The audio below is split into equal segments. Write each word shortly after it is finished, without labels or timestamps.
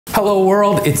Hello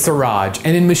world, it's Siraj,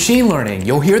 and in machine learning,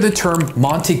 you'll hear the term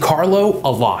Monte Carlo a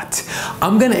lot.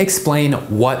 I'm going to explain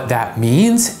what that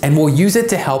means, and we'll use it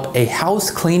to help a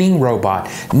house cleaning robot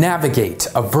navigate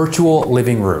a virtual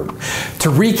living room. To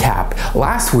recap,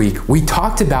 last week we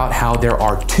talked about how there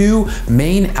are two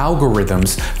main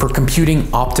algorithms for computing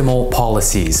optimal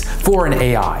policies for an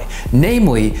AI,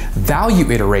 namely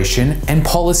value iteration and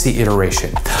policy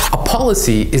iteration. A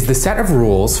policy is the set of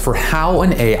rules for how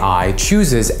an AI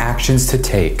chooses actions to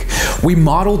take. We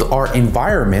modeled our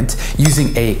environment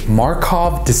using a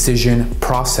Markov decision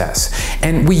process,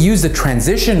 and we used a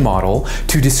transition model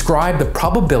to describe the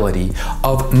probability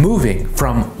of moving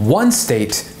from one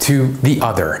state to the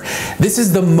other. This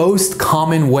is the most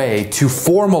common way to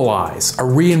formalize a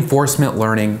reinforcement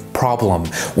learning problem,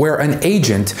 where an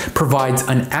agent provides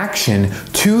an action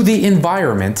to the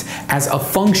environment as a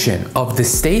function of the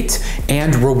state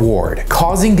and reward,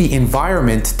 causing the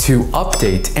environment to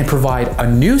update and provide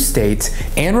a new state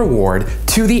and reward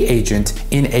to the agent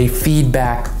in a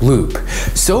feedback loop.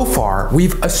 So far,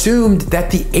 we've assumed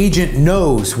that the agent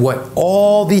knows what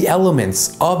all the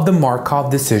elements of the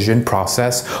Markov decision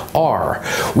process are.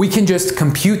 We can just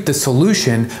compute the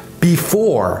solution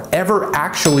before ever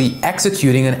actually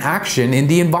executing an action in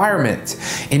the environment.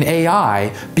 In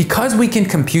AI, because we can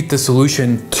compute the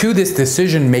solution to this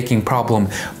decision-making problem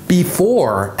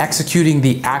before executing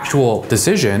the actual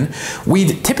decision, we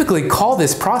typically call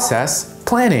this process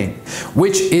planning,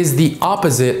 which is the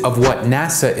opposite of what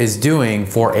NASA is doing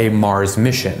for a Mars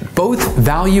mission. Both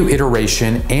value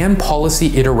iteration and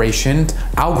policy iteration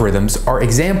algorithms are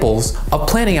examples of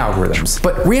planning algorithms.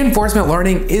 But reinforcement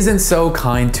learning isn't so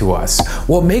kind to us.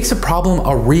 What makes a problem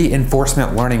a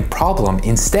reinforcement learning problem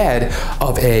instead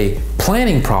of a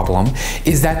planning problem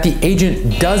is that the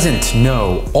agent doesn't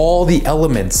know all the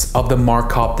elements of the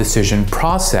Markov decision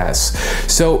process,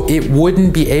 so it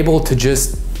wouldn't be able to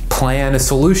just plan a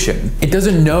solution. It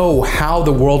doesn't know how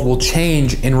the world will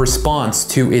change in response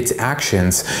to its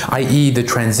actions, i.e. the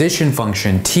transition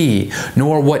function t,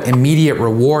 nor what immediate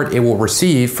reward it will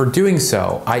receive for doing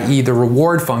so, i.e. the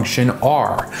reward function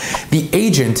r. The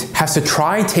agent has to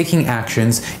try taking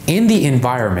actions in the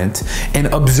environment and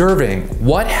observing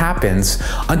what happens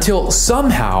until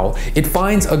somehow it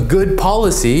finds a good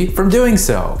policy from doing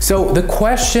so. So the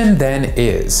question then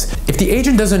is, if the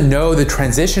agent doesn't know the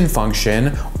transition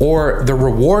function or the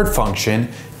reward function,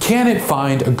 can it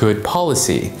find a good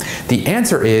policy? The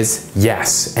answer is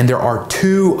yes, and there are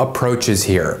two approaches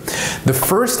here. The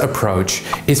first approach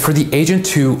is for the agent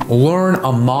to learn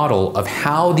a model of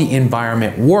how the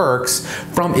environment works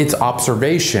from its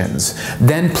observations,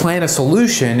 then plan a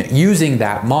solution using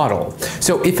that model.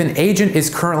 So if an agent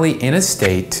is currently in a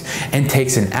state and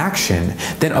takes an action,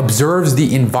 then observes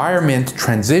the environment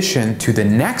transition to the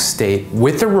next state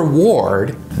with a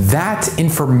reward, that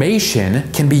information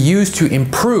can be used to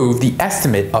improve the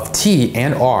estimate of t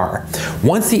and r.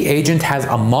 Once the agent has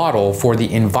a model for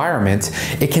the environment,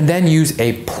 it can then use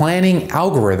a planning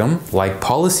algorithm like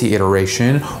policy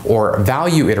iteration or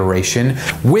value iteration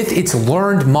with its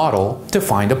learned model to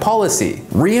find a policy.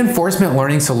 Reinforcement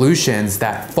learning solutions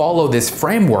that follow this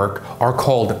framework are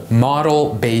called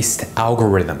model-based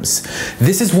algorithms.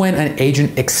 This is when an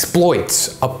agent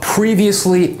exploits a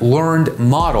previously learned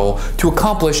model to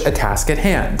accomplish a task at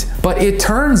hand. But it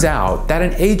turns out that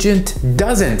an agent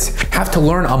doesn't have to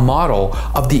learn a model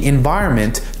of the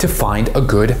environment to find a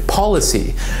good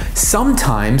policy.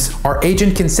 Sometimes our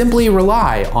agent can simply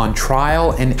rely on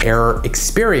trial and error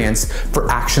experience for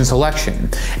action selection,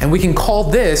 and we can call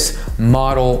this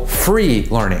model-free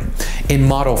learning. In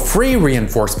model-free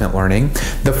reinforcement learning,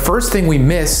 the first thing we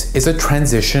miss is a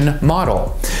transition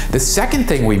model. The second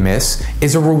thing we miss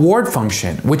is a reward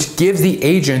function, which gives the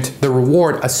agent the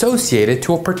reward associated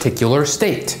to a particular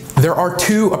state. There are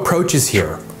two approaches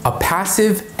here, a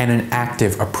passive and an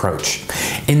active approach.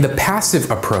 In the passive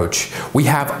approach, we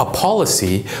have a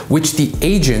policy which the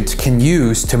agent can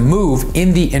use to move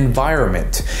in the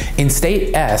environment. In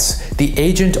state S, the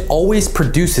agent always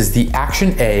produces the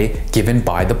action A given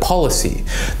by the policy.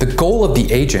 The goal of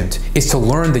the agent is to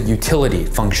learn the utility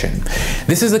function.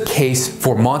 This is a case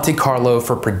for Monte Carlo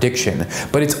for prediction,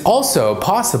 but it's also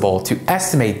possible to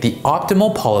estimate the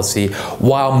optimal policy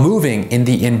while moving in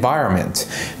the environment.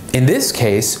 In this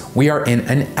case, we are in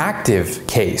an active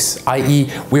case,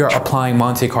 i.e. we are applying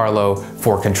Monte Carlo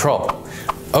for control.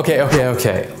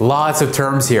 Okay, lots of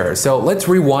terms here, so let's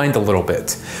rewind a little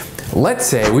bit. Let's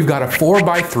say we've got a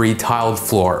 4x3 tiled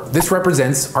floor. This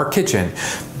represents our kitchen.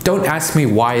 Don't ask me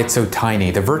why it's so tiny.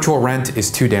 The virtual rent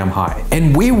is too damn high.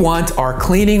 And we want our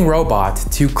cleaning robot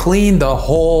to clean the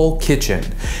whole kitchen.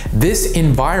 This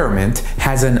environment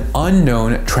has an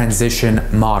unknown transition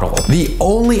model. The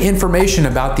only information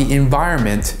about the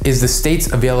environment is the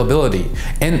state's availability.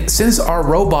 And since our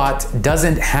robot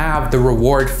doesn't have the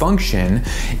reward function,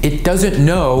 it doesn't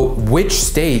know which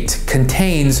state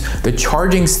contains the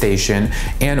charging station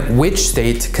and which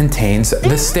state contains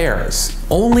the stairs.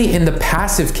 Only in the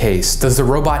passive case does the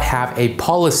robot have a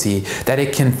policy that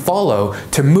it can follow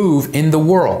to move in the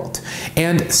world.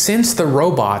 And since the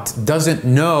robot doesn't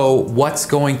know what's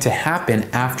going to happen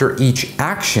after each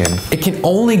action, it can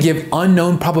only give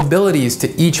unknown probabilities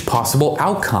to each possible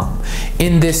outcome.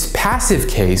 In this passive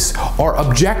case, our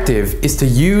objective is to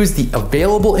use the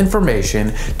available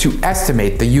information to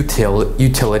estimate the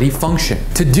utility function.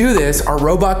 To do this, our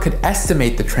robot could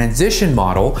estimate the transition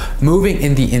model moving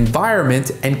in the environment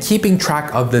and keeping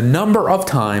track of the number of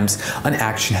times an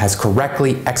action has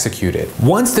correctly executed.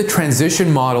 Once the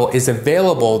transition model is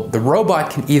available, the robot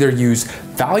can either use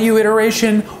value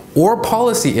iteration or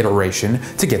policy iteration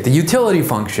to get the utility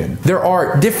function. There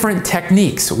are different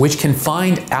techniques which can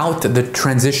find out the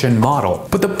transition model.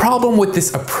 But the problem with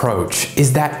this approach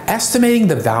is that estimating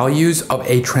the values of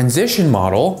a transition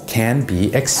model can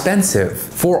be expensive.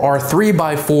 For our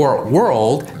 3x4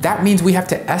 world, that means we have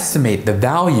to estimate the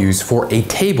values for a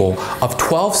table of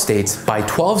 12 states by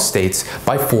 12 states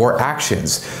by 4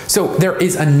 actions. So there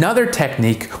is another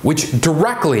technique which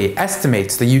directly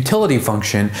estimates the utility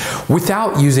function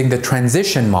without using the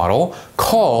transition model,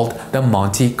 called the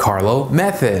Monte Carlo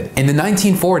method. In the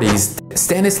 1940s,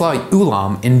 Stanislaw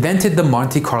Ulam invented the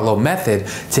Monte Carlo method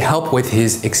to help with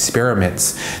his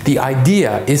experiments. The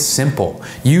idea is simple: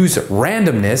 use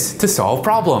randomness to solve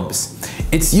problems.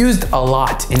 It's used a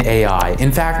lot in AI.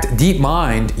 In fact,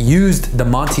 DeepMind used the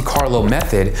Monte Carlo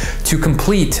method to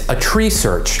complete a tree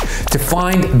search to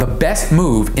find the best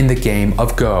move in the game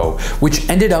of Go, which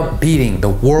ended up beating the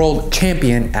world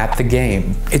champion at the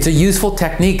game. It's a useful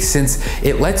technique since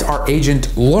it lets our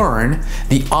agent learn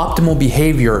the optimal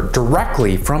behavior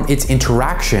directly from its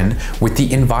interaction with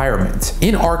the environment.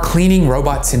 In our cleaning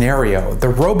robot scenario, the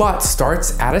robot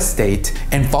starts at a state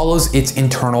and follows its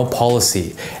internal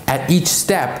policy. At each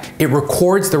step, it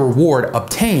records the reward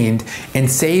obtained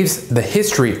and saves the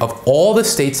history of all the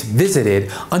states visited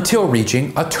until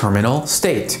reaching a terminal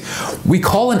state. We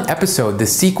call an episode the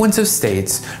sequence of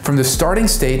states from the starting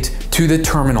state to the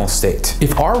terminal state.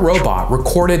 If our robot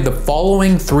recorded the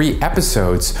following 3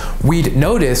 episodes, we'd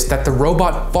notice that the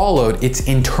robot followed its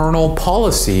internal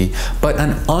policy, but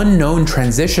an unknown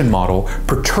transition model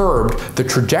perturbed the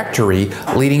trajectory,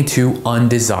 leading to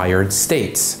undesired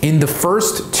states. In the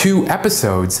first 2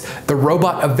 episodes, the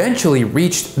robot eventually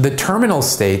reached the terminal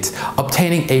state,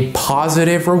 obtaining a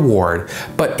positive reward,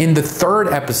 but in the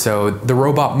 3rd episode, the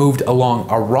robot moved along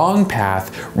a wrong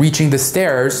path, reaching the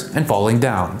stairs and falling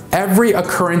down. Every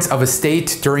occurrence of a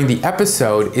state during the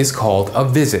episode is called a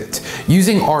visit.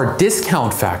 Using our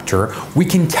discount factor, we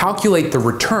can calculate the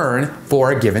return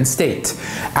for a given state.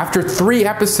 After 3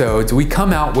 episodes, we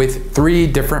come out with 3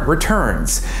 different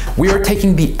returns. We are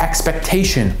taking the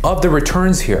expectation of the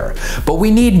returns here, but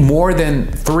we need more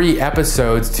than 3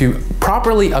 episodes to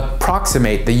properly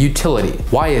approximate the utility.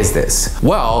 Why is this?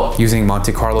 Well, using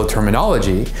Monte Carlo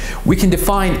terminology, we can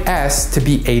define S to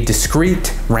be a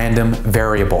discrete random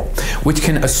variable, which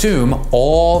can assume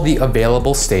all the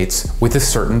available states with a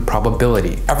certain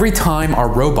probability. Every time our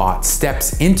robot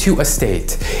steps into a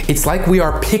state, it's like we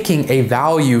are picking a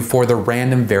value for the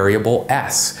random variable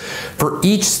S. For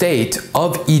each state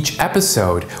of each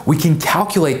episode, we can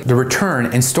calculate the return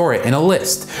and store it in a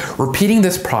list. Repeating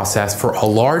this process for a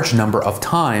large number of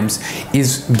times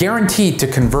is guaranteed to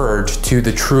converge to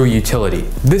the true utility.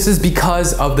 This is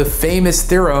because of the famous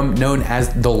theorem known as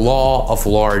the law of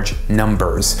large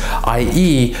numbers,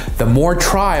 i.e., the more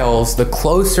trials, the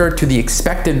closer to the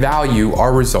expected value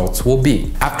our results will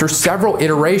be. After several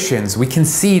iterations, we can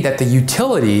see that the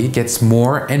utility gets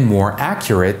more and more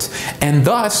accurate, and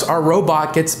thus our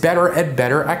robot gets better and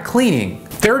better at cleaning.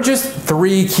 There are just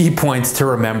 3 key points to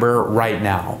remember right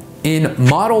now. In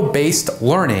model-based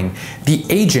learning, the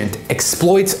agent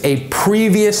exploits a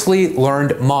previously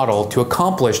learned model to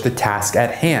accomplish the task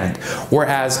at hand,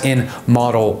 whereas in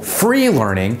model-free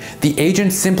learning, the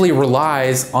agent simply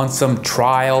relies on some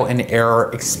trial and error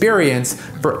experience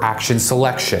for action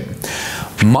selection.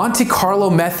 Monte Carlo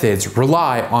methods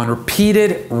rely on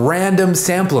repeated random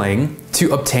sampling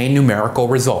to obtain numerical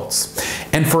results.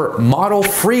 And for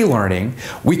model-free learning,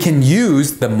 we can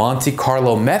use the Monte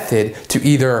Carlo method to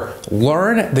either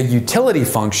learn the utility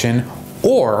function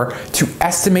or to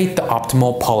estimate the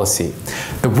optimal policy.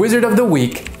 The wizard of the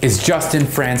week is Justin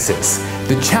Francis.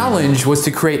 The challenge was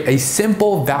to create a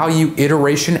simple value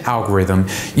iteration algorithm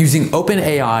using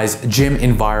OpenAI's GYM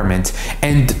environment,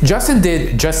 and Justin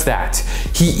did just that.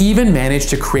 He even managed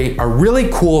to create a really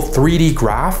cool 3D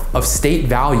graph of state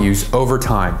values over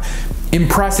time.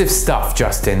 Impressive stuff,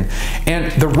 Justin.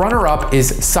 And the runner-up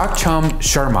is Sakcham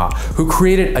Sharma, who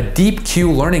created a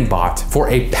DeepQ learning bot for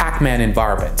a Pac-Man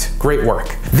environment. Great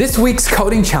work. This week's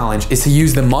coding challenge is to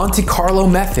use the Monte Carlo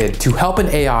method to help an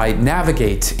AI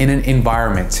navigate in an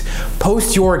environment.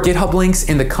 Post your GitHub links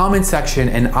in the comment section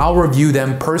and I'll review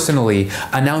them personally,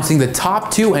 announcing the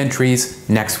top 2 entries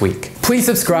next week. Please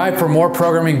subscribe for more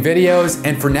programming videos,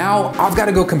 and for now, I've got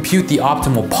to go compute the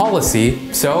optimal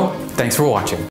policy, so thanks for watching.